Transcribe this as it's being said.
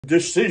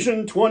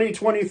Decision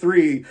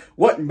 2023.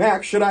 What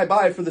Mac should I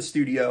buy for the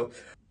studio?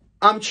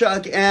 I'm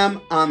Chuck M.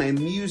 I'm a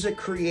music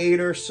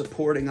creator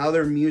supporting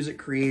other music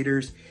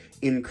creators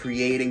in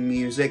creating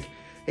music.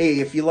 Hey,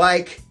 if you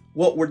like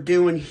what we're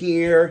doing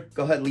here,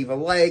 go ahead and leave a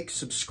like,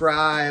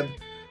 subscribe,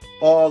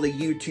 all the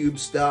YouTube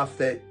stuff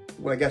that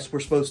I guess we're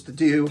supposed to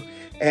do,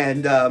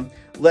 and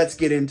let's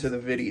get into the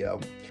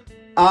video.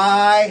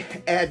 I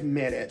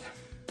admit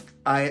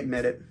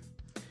it.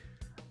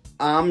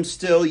 I'm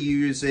still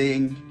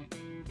using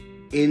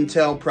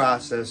Intel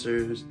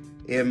processors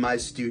in my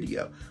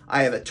studio.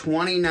 I have a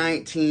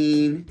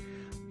 2019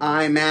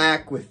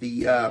 iMac with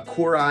the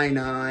Core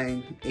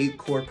i9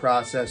 8-core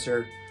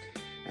processor,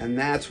 and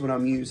that's what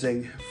I'm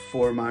using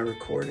for my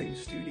recording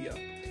studio.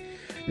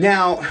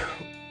 Now,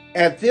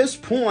 at this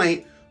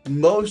point,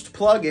 most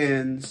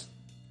plugins,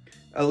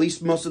 at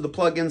least most of the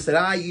plugins that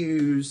I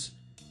use,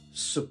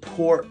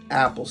 support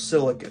Apple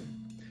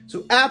Silicon.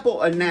 So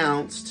Apple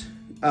announced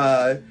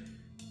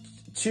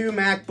two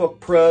MacBook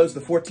Pros, the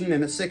 14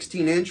 and the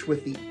 16 inch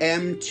with the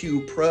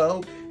M2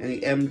 Pro and the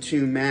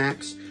M2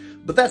 Max.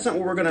 But that's not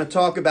what we're going to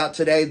talk about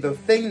today. The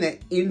thing that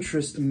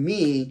interests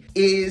me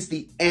is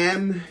the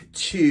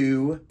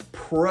M2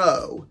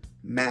 Pro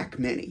Mac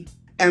Mini,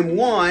 and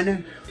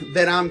one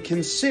that I'm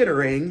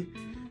considering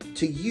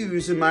to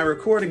use in my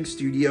recording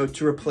studio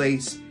to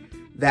replace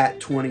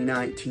that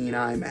 2019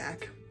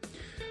 iMac.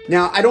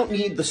 Now, I don't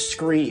need the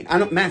screen.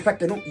 Matter of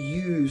fact, I don't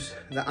use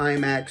the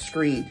iMac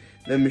screen.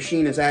 The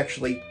machine is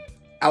actually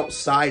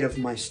outside of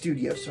my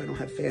studio, so I don't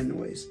have fan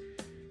noise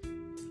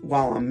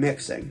while I'm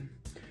mixing.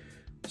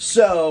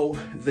 So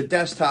the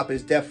desktop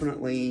is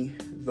definitely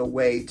the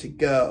way to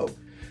go.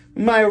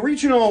 My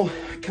original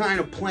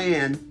kind of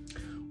plan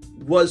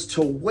was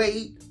to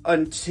wait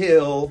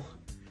until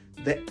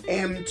the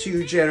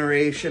M2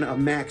 generation of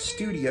Mac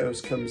Studios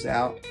comes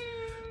out,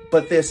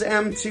 but this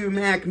M2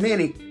 Mac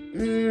Mini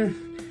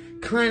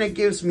kind of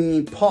gives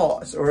me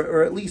pause,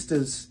 or at least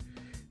is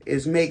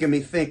making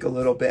me think a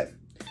little bit.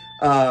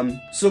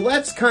 So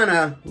let's kind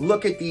of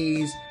look at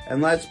these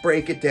and let's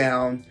break it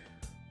down.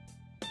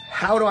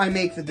 How do I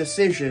make the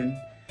decision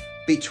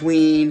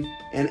between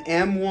an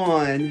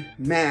M1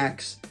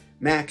 Max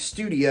Mac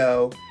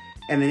Studio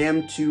and an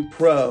M2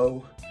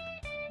 Pro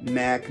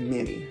Mac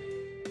Mini?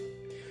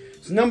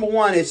 So number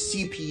one is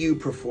CPU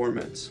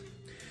performance.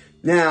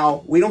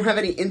 Now, we don't have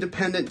any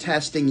independent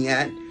testing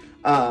yet,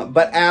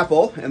 but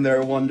Apple and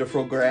their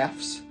wonderful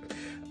graphs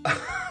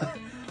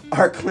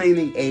are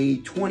claiming a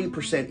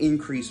 20%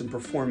 increase in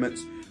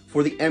performance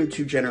for the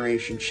M2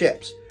 generation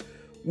chips,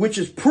 which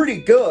is pretty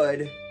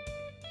good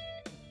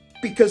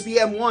because the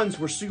M1s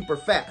were super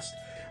fast.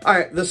 All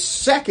right, the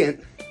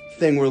second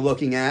thing we're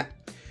looking at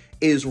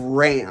is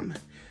RAM.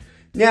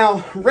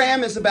 Now,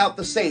 RAM is about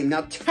the same.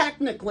 Now,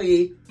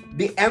 technically,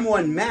 the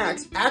M1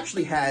 Max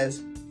actually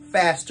has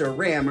faster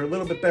RAM, or a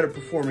little bit better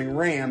performing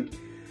RAM.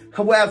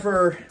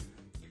 However,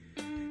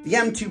 the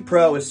M2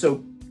 Pro is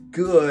so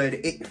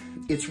good,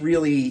 it's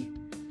really,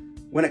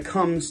 when it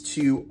comes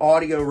to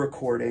audio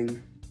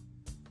recording,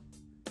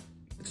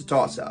 it's a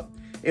toss-up.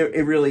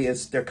 It really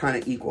is. They're kind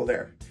of equal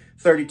there.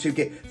 32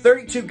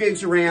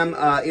 gigs of RAM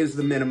is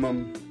the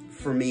minimum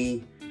for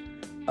me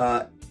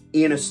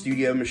in a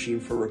studio machine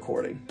for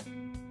recording,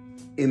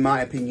 in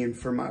my opinion,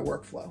 for my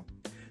workflow.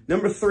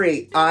 Number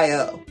three,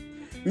 I/O.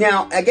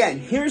 Now, again,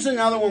 here's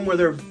another one where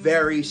they're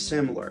very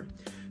similar.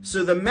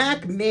 So the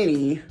Mac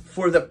Mini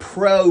for the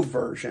Pro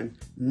version,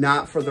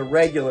 not for the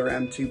regular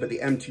M2, but the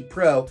M2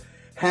 Pro,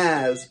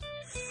 has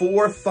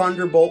 4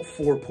 Thunderbolt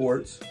 4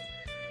 ports,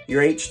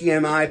 your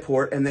HDMI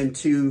port, and then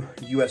 2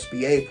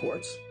 USB-A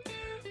ports.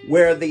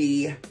 Where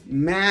the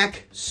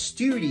Mac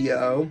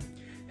Studio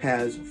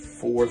has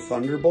 4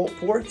 Thunderbolt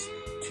ports,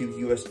 2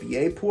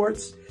 USB-A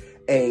ports,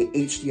 a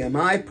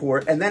HDMI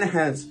port, and then it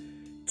has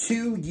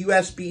 2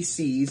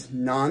 USB-Cs,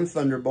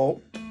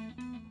 non-Thunderbolt,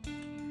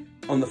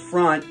 on the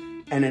front,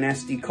 and an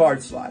SD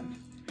card slot.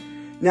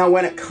 Now,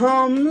 when it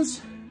comes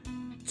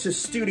to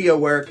studio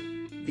work,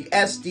 the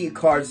SD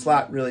card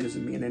slot really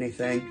doesn't mean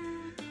anything.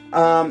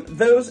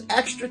 Those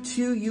extra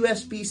 2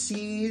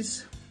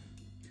 USB-Cs,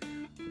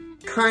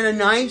 kind of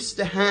nice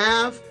to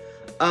have,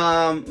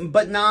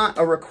 but not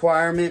a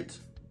requirement.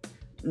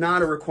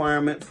 Not a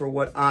requirement for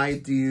what I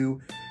do.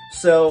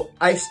 So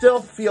I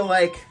still feel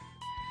like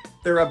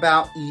they're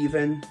about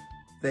even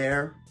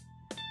there.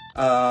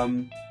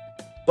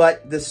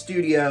 But the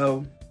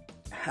studio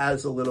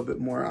has a little bit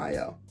more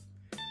I/O.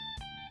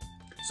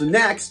 So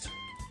next,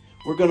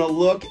 we're going to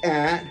look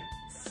at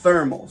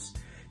thermals.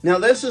 Now,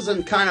 this is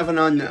kind of an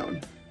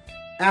unknown.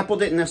 Apple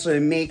didn't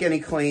necessarily make any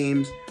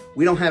claims.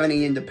 We don't have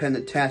any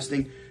independent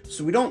testing,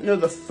 so we don't know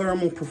the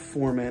thermal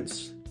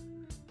performance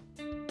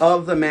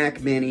of the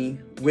Mac Mini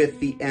with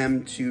the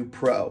M2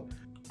 Pro.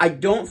 I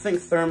don't think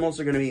thermals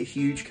are going to be a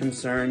huge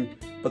concern,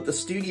 but the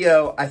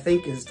studio, I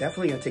think, is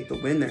definitely going to take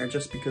the win there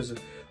just because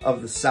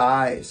of the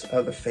size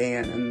of the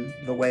fan and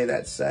the way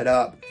that's set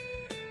up.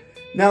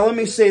 Now, let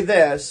me say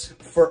this.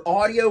 For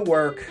audio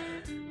work,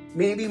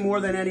 maybe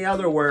more than any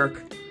other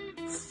work,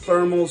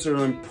 thermals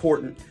are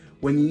important.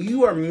 When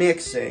you are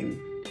mixing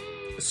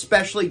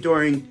especially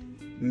during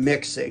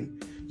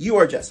mixing. You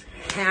are just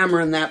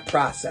hammering that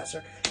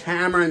processor,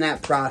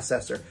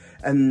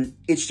 and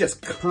it's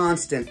just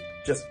constant,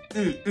 just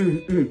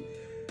And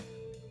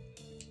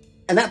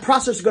that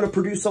processor is going to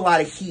produce a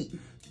lot of heat,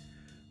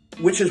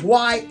 which is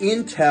why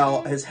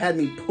Intel has had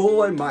me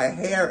pulling my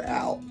hair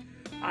out,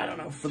 I don't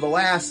know, for the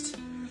last,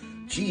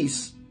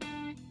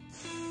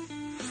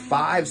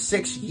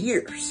 5-6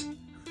 years.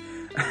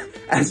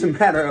 As a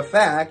matter of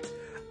fact,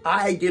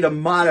 I did a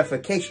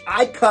modification.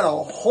 I cut a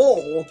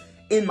hole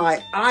in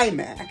my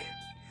iMac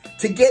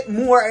to get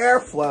more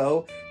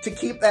airflow to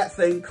keep that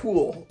thing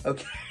cool,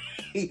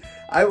 okay?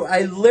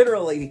 I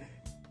literally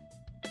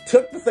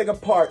took the thing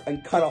apart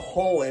and cut a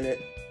hole in it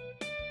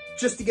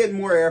just to get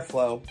more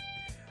airflow.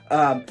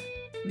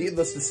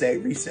 Needless to say,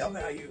 resale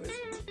value is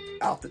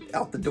out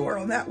the door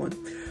on that one.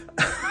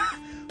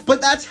 But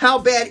that's how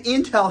bad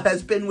Intel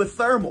has been with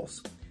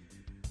thermals.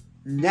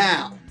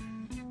 Now,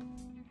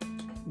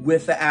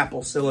 with the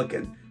Apple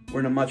Silicon, we're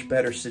in a much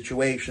better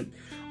situation.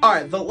 All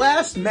right, the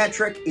last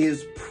metric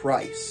is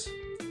price.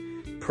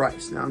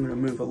 Now I'm going to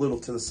move a little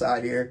to the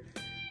side here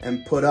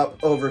and put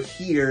up over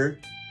here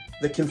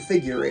the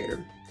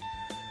configurator.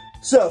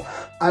 So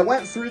I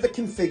went through the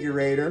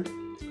configurator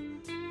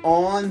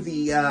on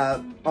the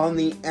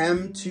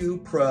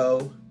M2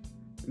 Pro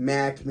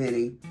Mac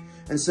Mini.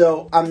 And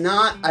so I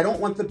don't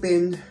want the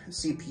bin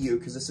CPU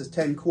because this is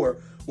 10 core.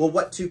 Well,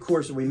 what 2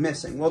 cores are we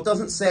missing? Well, it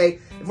doesn't say.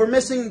 If we're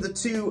missing the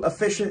 2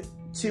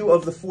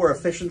 of the 4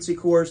 efficiency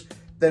cores,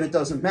 then it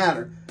doesn't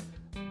matter.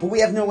 But we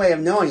have no way of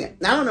knowing it.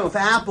 Now, I don't know if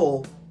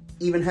Apple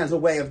even has a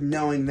way of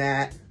knowing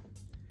that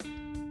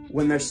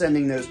when they're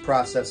sending those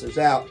processors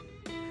out.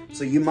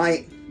 So you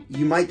might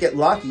get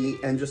lucky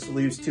and just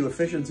lose 2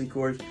 efficiency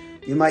cores.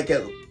 You might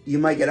get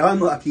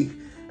unlucky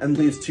and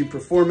lose 2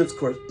 performance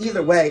cores.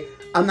 Either way,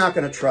 I'm not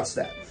going to trust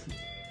that.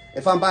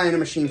 If I'm buying a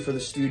machine for the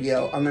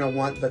studio, I'm going to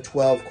want the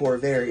 12-core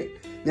variant.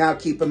 Now,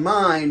 keep in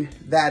mind,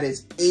 that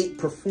is 8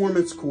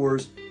 performance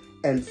cores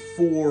and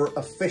 4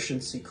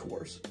 efficiency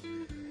cores.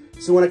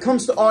 So when it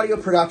comes to audio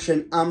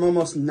production, I'm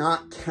almost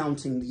not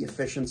counting the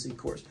efficiency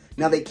cores.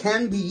 Now, they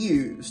can be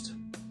used,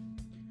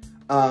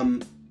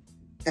 and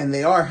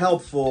they are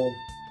helpful,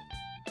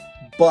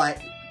 but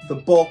the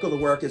bulk of the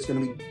work is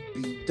going to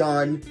be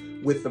done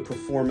with the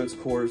performance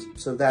cores,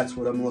 so that's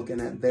what I'm looking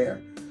at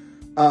there.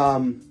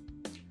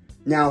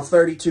 Now,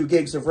 32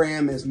 gigs of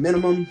RAM is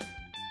minimum.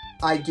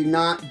 I do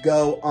not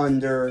go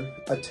under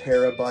a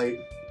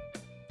terabyte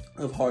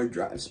of hard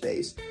drive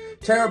space.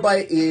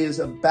 Terabyte is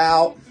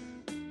about,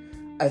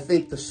 I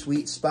think, the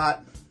sweet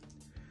spot.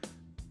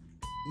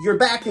 You're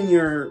backing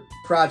your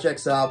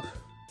projects up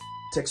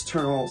to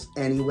externals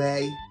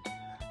anyway,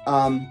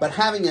 but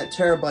having a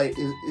terabyte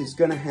is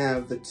going to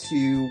have the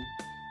 2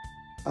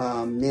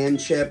 NAND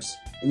chips,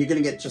 and you're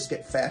going to get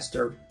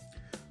faster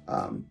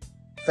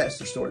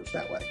storage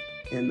that way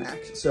in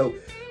Mac. So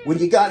when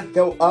you got to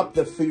go up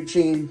the food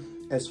chain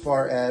as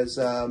far as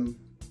the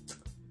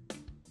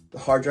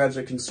hard drives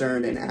are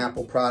concerned in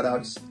Apple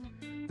products,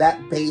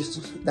 that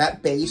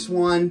base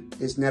one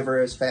is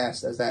never as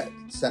fast as that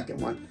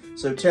second one.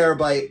 So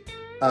terabyte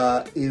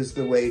is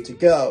the way to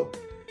go.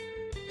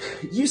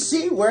 You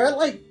see, we're at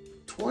like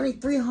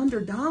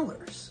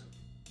 $2,300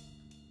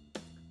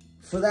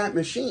 for that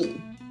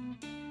machine.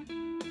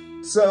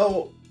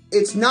 So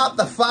it's not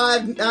the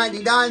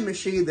 $599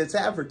 machine that's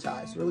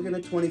advertised. We're looking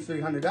at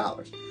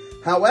 $2,300.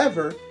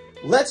 However,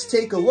 let's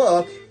take a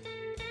look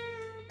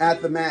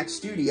at the Mac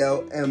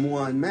Studio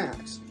M1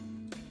 Max.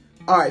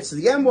 All right, so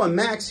the M1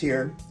 Max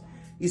here,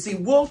 you see,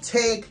 we'll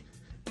take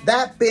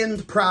that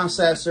binned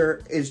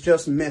processor is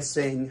just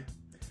missing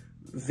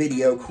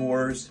video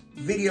cores.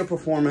 Video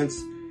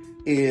performance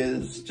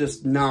is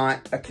just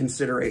not a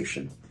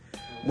consideration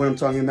when I'm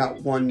talking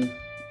about one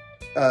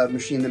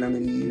machine that I'm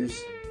going to use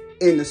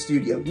in the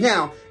studio.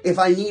 Now, if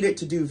I need it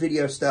to do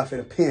video stuff in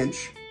a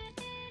pinch,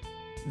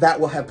 that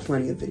will have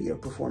plenty of video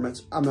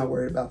performance. I'm not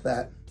worried about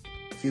that.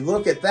 If you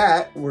look at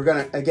that, we're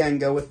going to, again,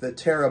 go with the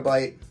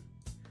terabyte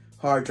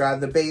hard drive.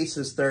 The base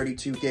is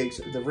 32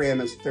 gigs. The RAM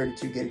is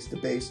 32 gigs, the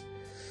base.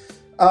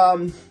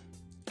 And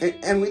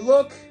we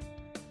look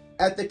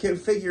at the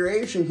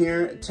configuration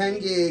here. 10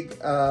 gig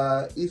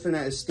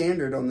Ethernet is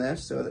standard on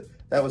this, so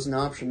that was an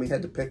option we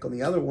had to pick on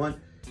the other one.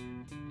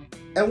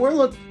 And we're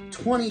looking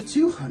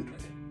 $2,200.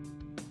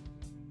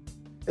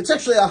 It's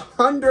actually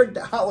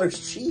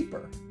 $100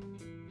 cheaper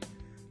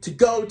to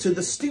go to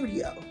the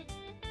studio,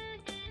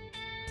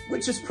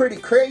 which is pretty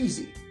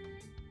crazy.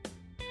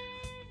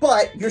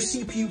 But your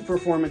CPU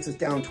performance is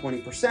down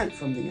 20%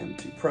 from the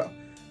M2 Pro.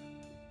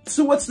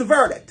 So what's the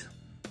verdict?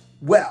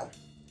 Well,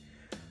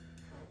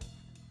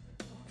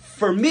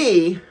 for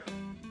me,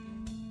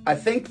 I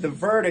think the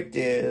verdict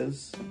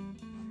is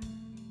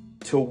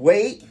to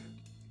wait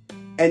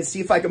and see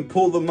if I can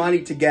pull the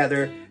money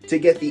together to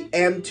get the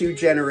M2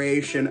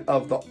 generation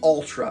of the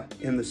Ultra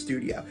in the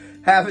studio.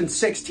 Having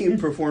 16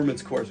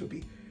 performance cores would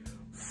be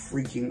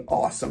freaking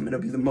awesome. It'll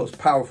be the most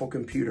powerful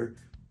computer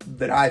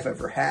that I've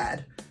ever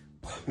had.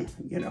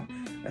 You know,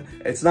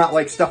 it's not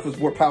like stuff was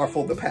more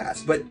powerful in the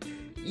past, but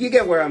you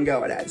get where I'm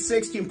going at.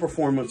 16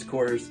 performance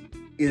cores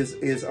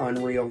is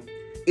unreal.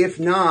 If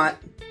not,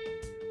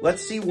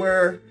 let's see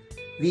where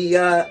the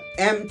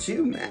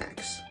M2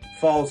 Max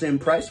falls in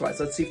price-wise.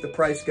 Let's see if the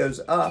price goes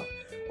up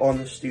on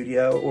the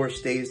Studio or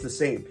stays the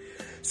same.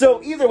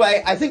 So either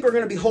way, I think we're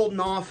going to be holding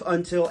off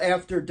until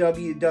after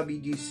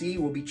WWDC.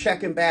 We'll be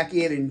checking back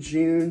in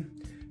June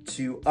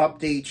to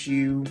update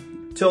you.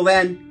 Till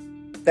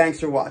then, thanks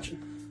for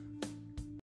watching.